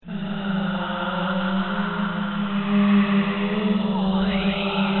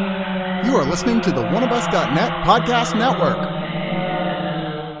You are listening to the oneofus.net podcast network.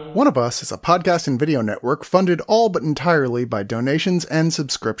 One of Us is a podcast and video network funded all but entirely by donations and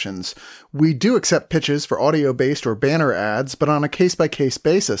subscriptions. We do accept pitches for audio-based or banner ads, but on a case-by-case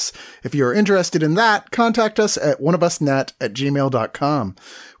basis. If you are interested in that, contact us at oneofusnet@gmail.com.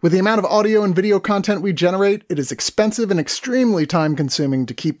 With the amount of audio and video content we generate, it is expensive and extremely time-consuming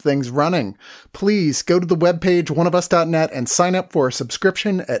to keep things running. Please go to the webpage oneofus.net and sign up for a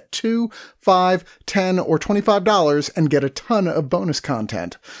subscription at $2, $5, $10, or $25 and get a ton of bonus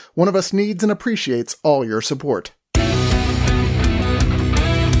content. One of Us needs and appreciates all your support.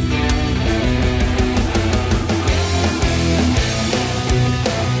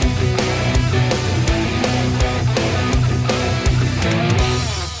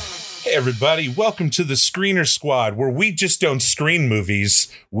 Hey everybody, welcome to the Screener Squad, where we just don't screen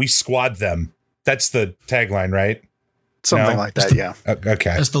movies, we squad them. That's the tagline, right? Something like that, yeah.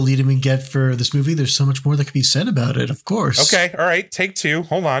 Okay. That's the lead we get for this movie. There's so much more that could be said about it, of course. Okay, all right, take two.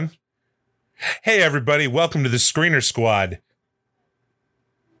 Hold on. Hey everybody, welcome to the Screener Squad.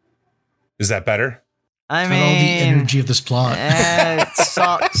 Is that better? I mean, all the energy of this plot. It's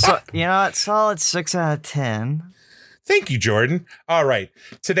solid 6 out of 10. Thank you, Jordan. All right.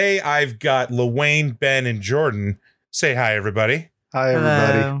 Today I've got LaWayne, Ben, and Jordan. Say hi, everybody. Hi,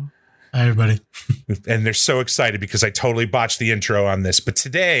 everybody. Hello. Hi, everybody. And they're so excited because I totally botched the intro on this. But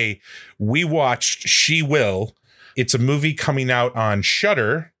today we watched She Will. It's a movie coming out on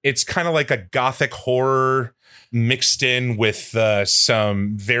Shudder. It's kind of like a gothic horror mixed in with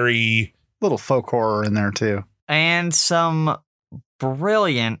some very... little folk horror in there, too. And some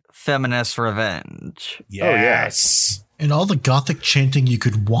brilliant feminist revenge. Yes. And all the gothic chanting you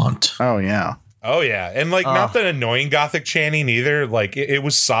could want. Oh, yeah. Oh, yeah. And like not the annoying gothic chanting either. Like it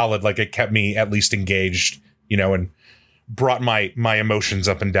was solid. Like it kept me at least engaged, and brought my emotions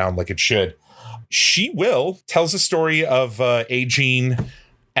up and down like it should. She Will tells a story of a aging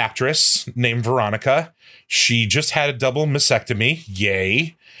actress named Veronica. She just had a double mastectomy.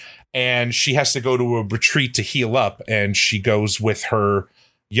 Yay. And she has to go to a retreat to heal up. And she goes with her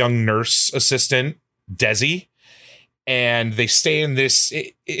young nurse assistant, Desi. And they stay in this.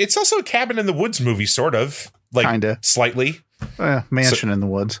 It's also a cabin in the woods movie, sort of. Like, kinda. Slightly. Mansion in the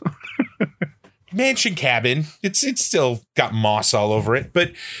woods. Mansion cabin. It's still got moss all over it.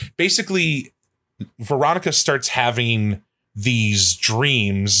 But basically, Veronica starts having these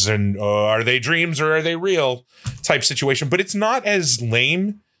dreams. And are they dreams or are they real type situation? But it's not as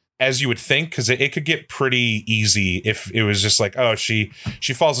lame as you would think, because it could get pretty easy if it was just like, oh, she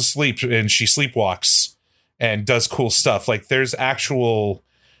falls asleep and she sleepwalks and does cool stuff. Like there's a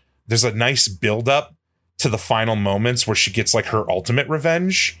nice build up to the final moments where she gets like her ultimate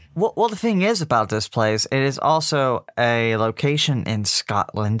revenge. Well, the thing is about this place, it is also a location in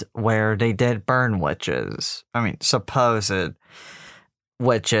Scotland where they did burn witches. I mean, supposed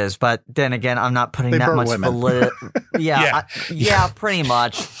witches, but then again, I'm not putting that much validity. Yeah, pretty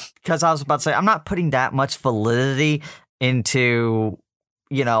much. Because I was about to say, I'm not putting that much validity into,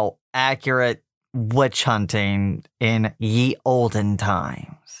 accurate witch hunting in ye olden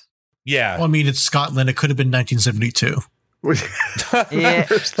times. Yeah. Well, I mean, it's Scotland. It could have been 1972. Yeah.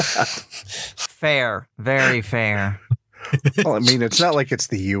 Fair. Very fair. Well, I mean, it's not like it's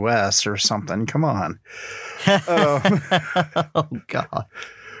the U.S. or something. Come on. Oh, God.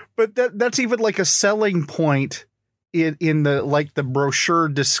 But that's even like a selling point in the brochure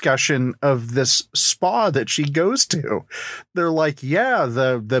discussion of this spa that she goes to. They're like, yeah,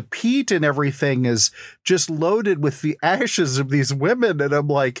 the peat and everything is just loaded with the ashes of these women. And I'm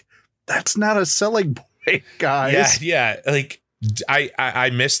like, that's not a selling point, guys. Yeah. Like I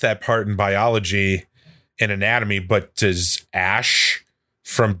missed that part in biology and anatomy, but does ash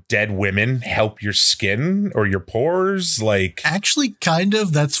from dead women help your skin or your pores? Like, actually, kind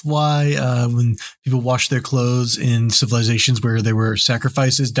of. That's why when people wash their clothes in civilizations where there were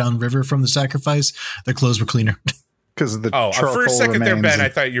sacrifices downriver from the sacrifice, their clothes were cleaner. Because of the for a second there, Ben, I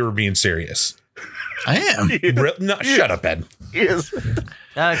thought you were being serious. I am. No, shut up, Ben. Yes.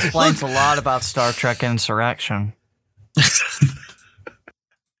 That explains a lot about Star Trek Insurrection.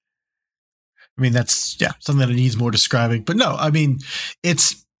 I mean, that's, something that needs more describing. But no, I mean,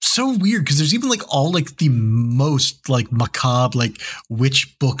 it's so weird because there's even like all like the most like macabre, like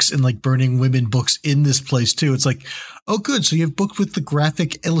witch books and like burning women books in this place too. It's like, oh, good. So you have books with the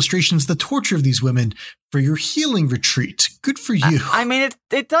graphic illustrations, the torture of these women for your healing retreat. Good for you. I mean,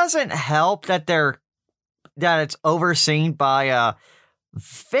 it doesn't help that it's overseen by a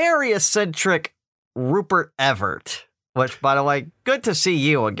very eccentric Rupert Everett, which, by the way, good to see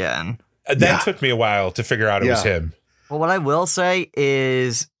you again. That took me a while to figure out it was him. Well, what I will say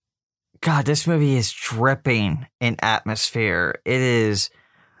is God, this movie is dripping in atmosphere. It is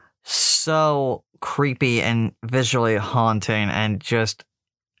so creepy and visually haunting and just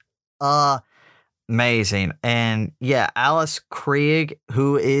amazing. And yeah, Alice Krige,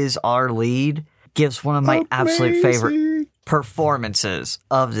 who is our lead, gives one of my absolute favorite performances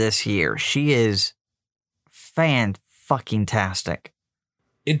of this year. She is fan-fucking-tastic.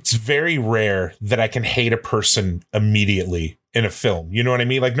 It's very rare that I can hate a person immediately in a film. You know what I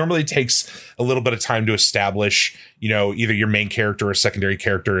mean? Like, normally it takes a little bit of time to establish, you know, either your main character or secondary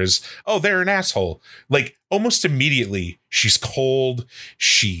character is, oh, they're an asshole. Like, almost immediately, she's cold,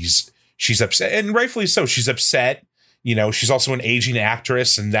 she's upset, and rightfully so. She's upset. You know, she's also an aging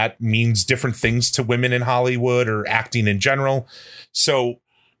actress, and that means different things to women in Hollywood or acting in general. So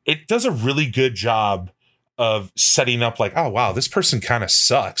it does a really good job of setting up like, oh, wow, this person kind of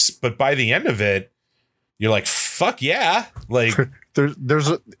sucks. But by the end of it, you're like, fuck yeah. Like,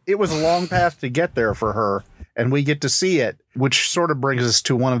 it was a long path to get there for her, and we get to see it, which sort of brings us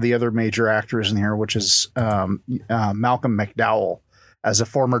to one of the other major actors in here, which is Malcolm McDowell, as a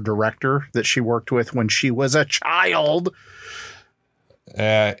former director that she worked with when she was a child.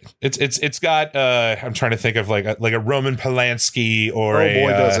 It's got I'm trying to think of like a Roman Polanski or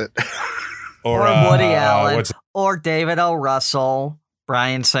does it. or Woody Allen or David O. Russell,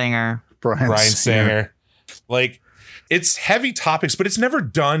 Bryan Singer. Bryan Singer. Like, it's heavy topics, but it's never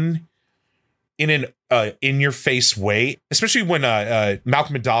done in an in-your-face way, especially when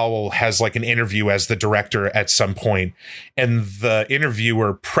Malcolm McDowell has like an interview as the director at some point, and the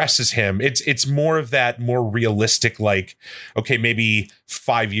interviewer presses him. It's more of that more realistic, like, okay, maybe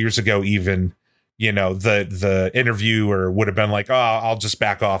 5 years ago even, you know, the interviewer would have been like, oh, I'll just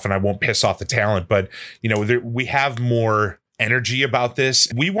back off and I won't piss off the talent. But, you know, we have more energy about this.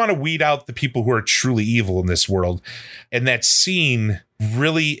 We want to weed out the people who are truly evil in this world. And that scene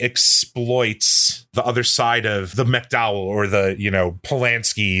really exploits the other side of the McDowell or the, you know,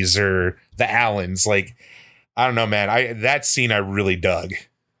 Polanskis or the Allens. Like, I don't know, man. That scene I really dug.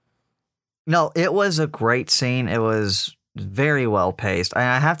 No, it was a great scene. It was very well paced. And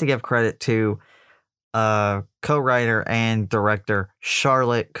I have to give credit to co-writer and director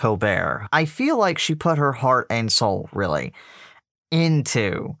Charlotte Colbert. I feel like she put her heart and soul really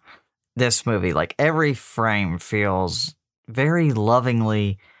into this movie. Like, every frame feels very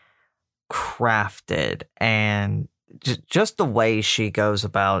lovingly crafted, and just the way she goes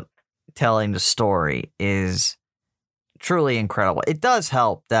about telling the story is truly incredible. It does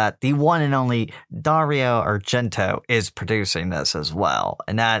help that the one and only Dario Argento is producing this as well,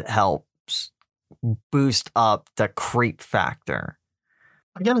 and that helps boost up the creep factor.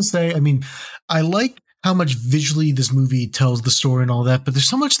 I gotta say, I mean, I like how much visually this movie tells the story and all that, but there's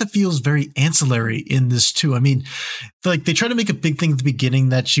so much that feels very ancillary in this too. I mean, like, they try to make a big thing at the beginning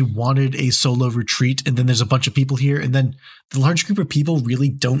that she wanted a solo retreat, and then there's a bunch of people here, and then the large group of people really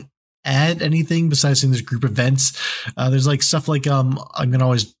don't add anything besides saying there's group events. There's like stuff like I'm gonna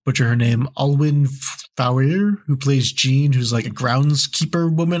always butcher her name, Alwyn Fowler, who plays Jean, who's like a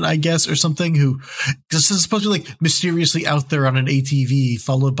groundskeeper woman, I guess, or something, who is supposed to be like mysteriously out there on an ATV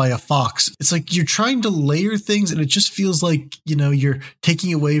followed by a fox. It's like you're trying to layer things, and it just feels like, you know, you're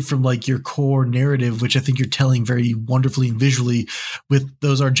taking away from like your core narrative, which I think you're telling very wonderfully and visually with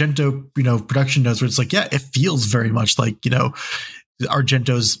those Argento, you know, production notes, where it's like, yeah, it feels very much like, you know,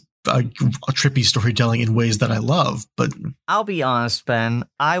 Argento's a trippy storytelling in ways that I love. But I'll be honest, Ben,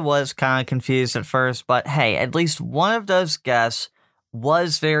 I was kind of confused at first, but hey, at least one of those guests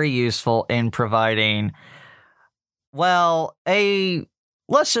was very useful in providing, well,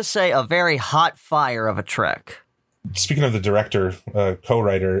 let's just say a very hot fire of a trick. Speaking of the director,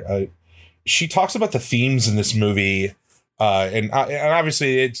 co-writer, she talks about the themes in this movie, and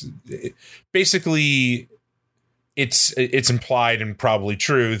obviously basically it's implied and probably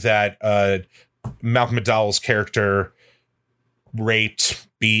true that Malcolm McDowell's character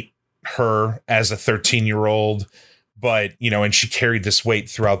beat her as a 13-year-old, but, you know, and she carried this weight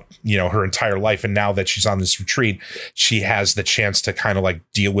throughout, you know, her entire life. And now that she's on this retreat, she has the chance to kind of like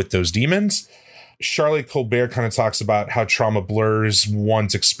deal with those demons. Charlotte Colbert kind of talks about how trauma blurs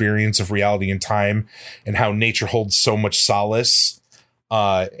one's experience of reality and time, and how nature holds so much solace.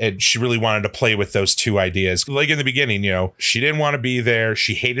 And she really wanted to play with those two ideas. Like in the beginning, you know, she didn't want to be there.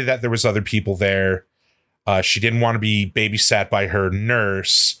 She hated that there was other people there. She didn't want to be babysat by her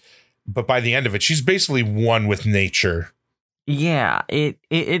nurse. But by the end of it, she's basically one with nature. Yeah,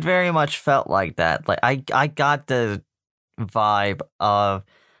 it very much felt like that. Like I got the vibe of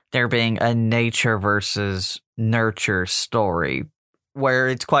there being a nature versus nurture story, where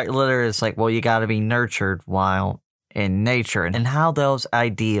it's quite literally, it's like, well, you got to be nurtured while in nature and how those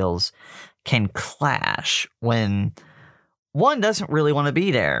ideals can clash when one doesn't really want to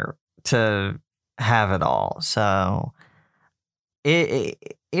be there to have it all. So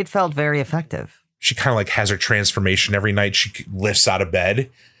it felt very effective. She kind of like has her transformation every night. She lifts out of bed,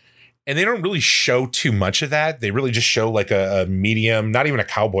 and they don't really show too much of that. They really just show like a medium, not even a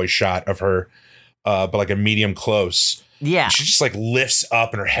cowboy shot of her, but like a medium close. Yeah. She just like lifts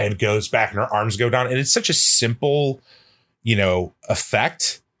up and her head goes back and her arms go down. And it's such a simple,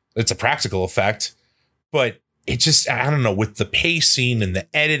 effect. It's a practical effect, but it just, I don't know, with the pacing and the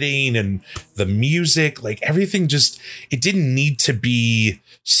editing and the music, like everything just, it didn't need to be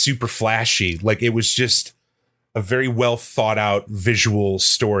super flashy. Like it was just a very well thought out visual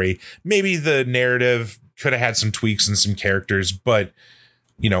story. Maybe the narrative could have had some tweaks and some characters, but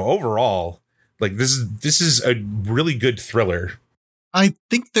overall, like this is a really good thriller. I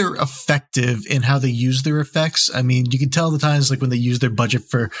think they're effective in how they use their effects. I mean, you can tell the times like when they use their budget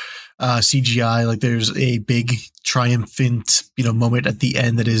for CGI, like there's a big triumphant, moment at the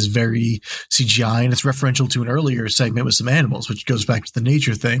end that is very CGI, and it's referential to an earlier segment with some animals, which goes back to the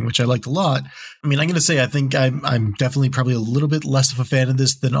nature thing, which I liked a lot. I mean, I'm going to say I think I'm definitely probably a little bit less of a fan of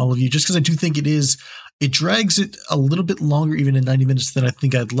this than all of you, just because I do think it drags it a little bit longer, even in 90 minutes, than I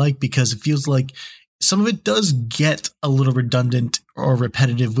think I'd like, because it feels like some of it does get a little redundant or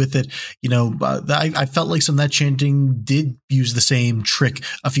repetitive with it. I felt like some of that chanting did use the same trick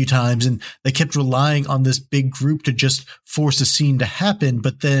a few times, and they kept relying on this big group to just force a scene to happen.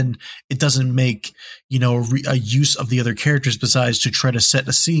 But then it doesn't make, a use of the other characters besides to try to set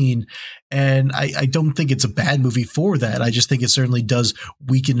a scene. And I don't think it's a bad movie for that. I just think it certainly does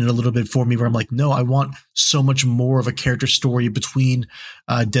weaken it a little bit for me, where I'm like, no, I want so much more of a character story between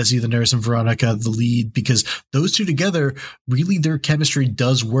Desi the nurse and Veronica the lead, because those two together, really their chemistry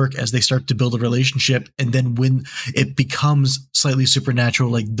does work as they start to build a relationship. And then when it becomes slightly supernatural,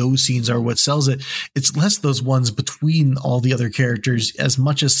 like those scenes are what sells it. It's less those ones between all the other characters, as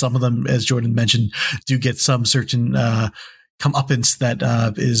much as some of them, as Jordan mentioned, do get some certain comeuppance that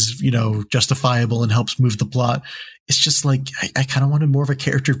is, justifiable and helps move the plot. It's just like, I kind of wanted more of a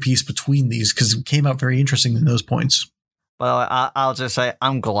character piece between these, because it came out very interesting in those points. Well, I'll just say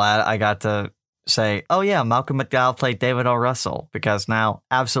I'm glad I got to say, oh yeah, Malcolm McDowell played David O. Russell, because now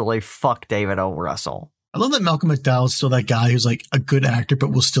absolutely fuck David O. Russell. I love that Malcolm McDowell is still that guy who's like a good actor,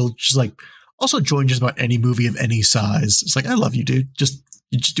 but will still just like also join just about any movie of any size. It's like, I love you, dude. Just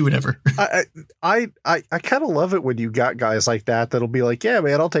do whatever. I kind of love it when you got guys like that'll be like, yeah,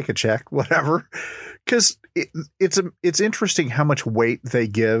 man, I'll take a check, whatever. Because it's interesting how much weight they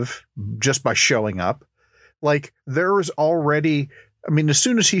give just by showing up. Like there is already, I mean, as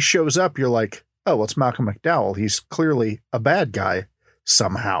soon as he shows up, you're like, oh, well, it's Malcolm McDowell. He's clearly a bad guy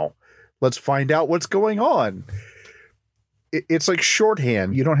somehow. Let's find out what's going on. It's like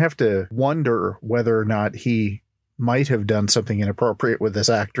shorthand. You don't have to wonder whether or not he might have done something inappropriate with this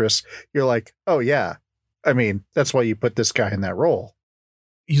actress. You're like, oh yeah. I mean, that's why you put this guy in that role.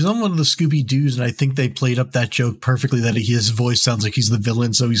 He's on one of the Scooby-Doos, and I think they played up that joke perfectly, that his voice sounds like he's the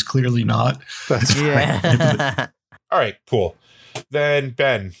villain, so he's clearly not. That's right. All right, cool. Then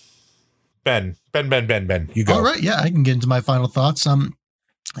Ben, you go. All right, yeah, I can get into my final thoughts.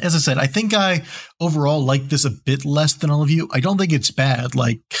 As I said, I think I overall like this a bit less than all of you. I don't think it's bad.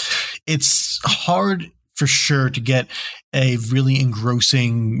 Like, it's hard for sure to get a really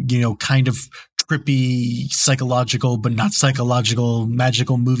engrossing, kind of trippy, psychological, but not psychological,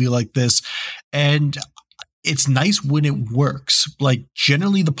 magical movie like this. And it's nice when it works. Like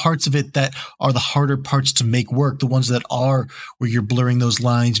generally the parts of it that are the harder parts to make work, the ones that are where you're blurring those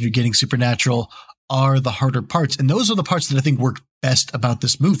lines and you're getting supernatural, are the harder parts. And those are the parts that I think work best about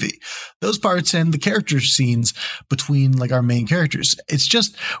this movie. Those parts and the character scenes between like our main characters. It's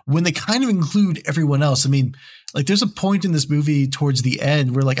just when they kind of include everyone else. I mean, like there's a point in this movie towards the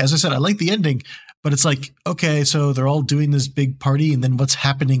end where, like, as I said, I like the ending, but it's like, okay, so they're all doing this big party, and then what's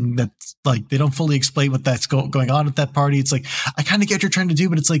happening, that's like, they don't fully explain what that's going on at that party. It's like, I kind of get what you're trying to do,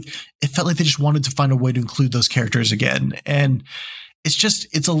 but it's like, it felt like they just wanted to find a way to include those characters again. And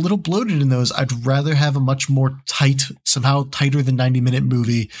it's a little bloated in those. I'd rather have a much more somehow tighter than 90-minute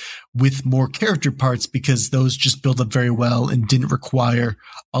movie with more character parts, because those just build up very well and didn't require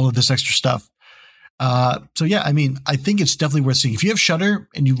all of this extra stuff. So yeah, I mean, I think it's definitely worth seeing. If you have Shudder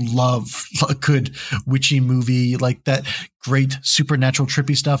and you love a good witchy movie, like that great supernatural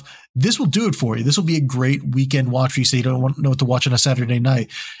trippy stuff, this will do it for you. This will be a great weekend watch for you, so you don't know what to watch on a Saturday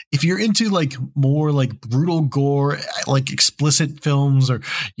night. If you're into like more like brutal gore, like explicit films, or,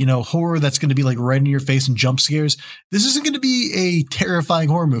 you know, horror that's going to be like right in your face and jump scares, this isn't going to be a terrifying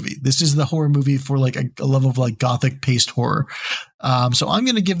horror movie. This is the horror movie for like a level of like gothic paced horror. So I'm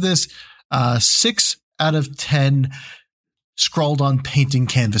going to give this 6 out of 10 scrawled on painting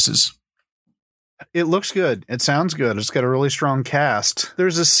canvases. It looks good. It sounds good. It's got a really strong cast.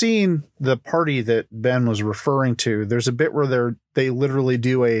 There's a scene, the party that Ben was referring to, there's a bit where they literally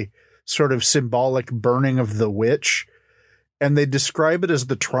do a sort of symbolic burning of the witch, and they describe it as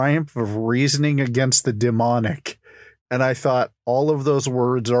the triumph of reasoning against the demonic. And I thought, all of those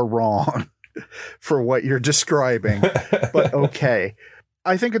words are wrong for what you're describing, but okay.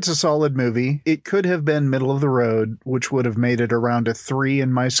 I think it's a solid movie. It could have been middle of the road, which would have made it around a 3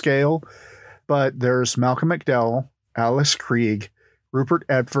 in my scale. But there's Malcolm McDowell, Alice Krige, Rupert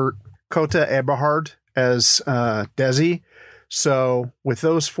Everett, Kota Eberhard as Desi. So with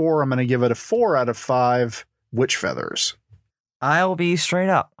those 4, I'm going to give it a 4 out of 5 witch feathers. I'll be straight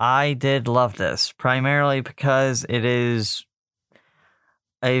up. I did love this, primarily because it is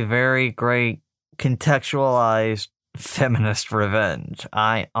a very great contextualized feminist revenge.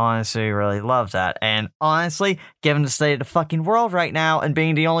 I honestly really love that. And honestly, given the state of the fucking world right now and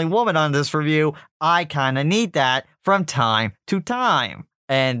being the only woman on this review, I kind of need that from time to time.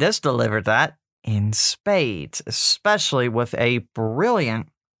 And this delivered that in spades, especially with a brilliant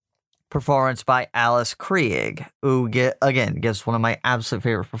performance by Alice Krige, who gives one of my absolute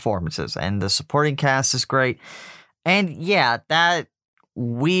favorite performances. And the supporting cast is great. And yeah, that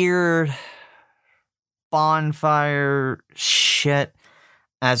weird bonfire shit,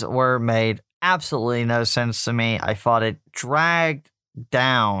 as it were, made absolutely no sense to me. I thought it dragged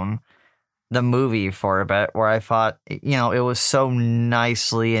down the movie for a bit, where I thought, you know, it was so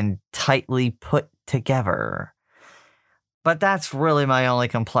nicely and tightly put together. But that's really my only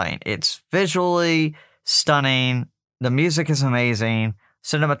complaint. It's visually stunning, the music is amazing,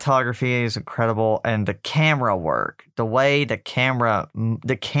 cinematography is incredible, and the camera work, the way the camera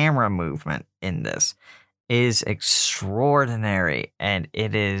movement in this is extraordinary, and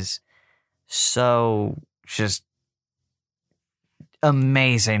it is so just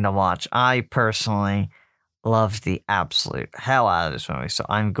amazing to watch. I personally love the absolute hell out of this movie, so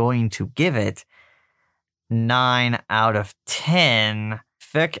I'm going to give it 9 out of 10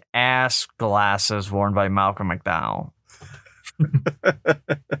 thick ass glasses worn by Malcolm McDowell.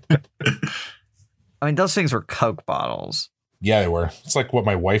 I mean, those things were Coke bottles. Yeah, they were. It's like what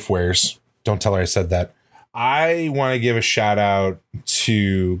my wife wears. Don't tell her I said that. I want to give a shout out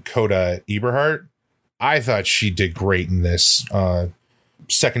to Kota Eberhard. I thought she did great in this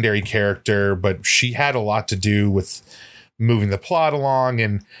secondary character, but she had a lot to do with moving the plot along.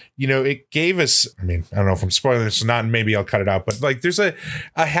 And, you know, it gave us, I mean, I don't know if I'm spoiling this or not, and maybe I'll cut it out, but like there's a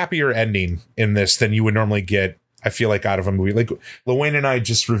happier ending in this than you would normally get, I feel like, out of a movie. Like Luane and I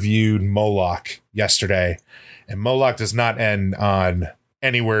just reviewed Moloch yesterday, and Moloch does not end on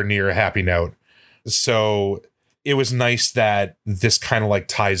anywhere near a happy note. So it was nice that this kind of like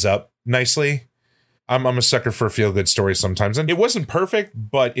ties up nicely. I'm a sucker for a feel good story sometimes, and it wasn't perfect,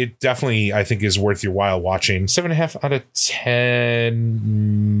 but it definitely, I think, is worth your while watching. 7.5 out of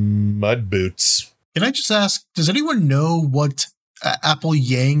 10 mud boots. Can I just ask, does anyone know what Apple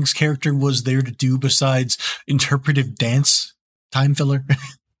Yang's character was there to do besides interpretive dance? Time filler?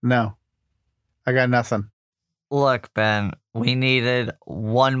 No, I got nothing. Look, Ben, we needed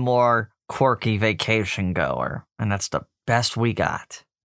one more quirky vacation goer, and that's the best we got.